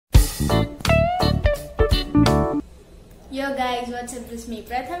Yo guys, what's up? This is me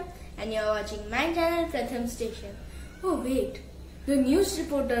Pratham and you're watching my channel Pratham Station. Oh wait, the news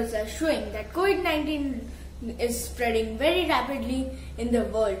reporters are showing that COVID-19 is spreading very rapidly in the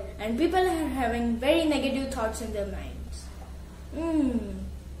world and people are having very negative thoughts in their minds.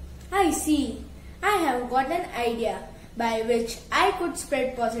 I see. I have got an idea by which I could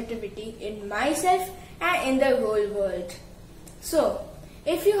spread positivity in myself and in the whole world. So,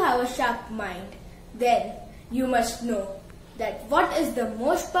 if you have a sharp mind, then you must know that what is the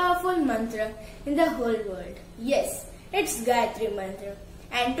most powerful mantra in the whole world. Yes, it's Gayatri Mantra.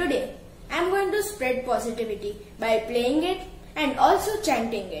 And today, I'm going to spread positivity by playing it and also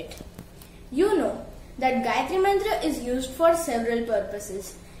chanting it. You know that Gayatri Mantra is used for several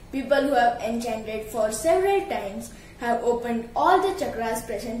purposes. People who have enchanted for several times have opened all the chakras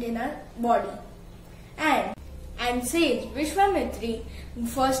present in our body. And sage Vishwamitri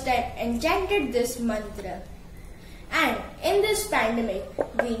first time enchanted this mantra. And in this pandemic,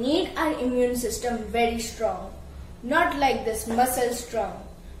 we need our immune system very strong. Not like this muscle strong.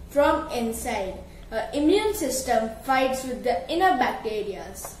 From inside, our immune system fights with the inner bacteria.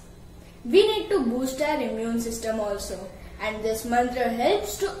 We need to boost our immune system also. And this mantra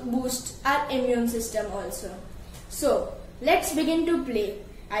helps to boost our immune system also. So, let's begin to play.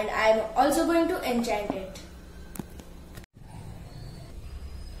 And I am also going to enchant it.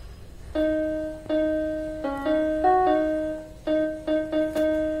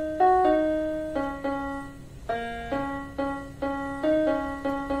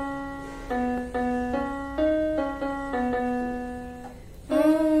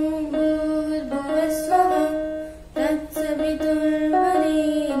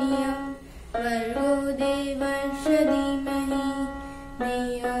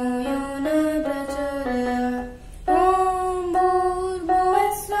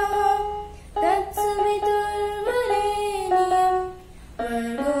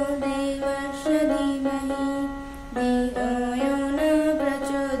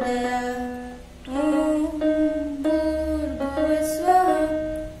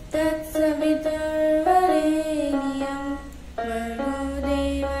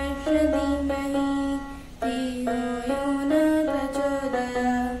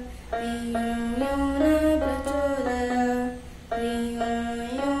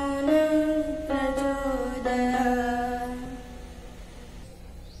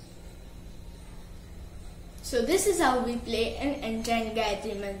 So this is how we play and enchant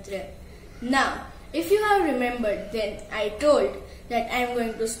Gayatri Mantra. Now, if you have remembered, then I told that I am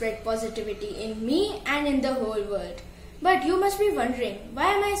going to spread positivity in me and in the whole world. But you must be wondering,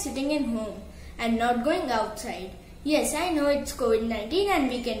 why am I sitting in home and not going outside? Yes, I know it's COVID-19 and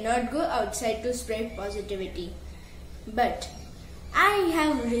we cannot go outside to spread positivity. But I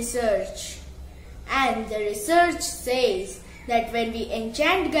have research, and the research says that when we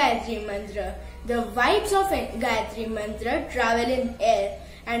enchant Gayatri Mantra, the vibes of Gayatri Mantra travel in air,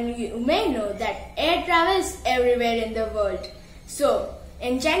 and you may know that air travels everywhere in the world. So,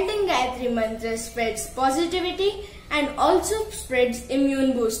 enchanting Gayatri Mantra spreads positivity and also spreads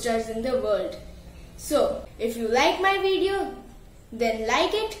immune boosters in the world. So, if you like my video, then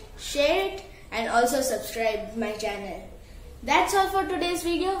like it, share it, and also subscribe my channel. That's all for today's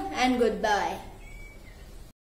video, and goodbye.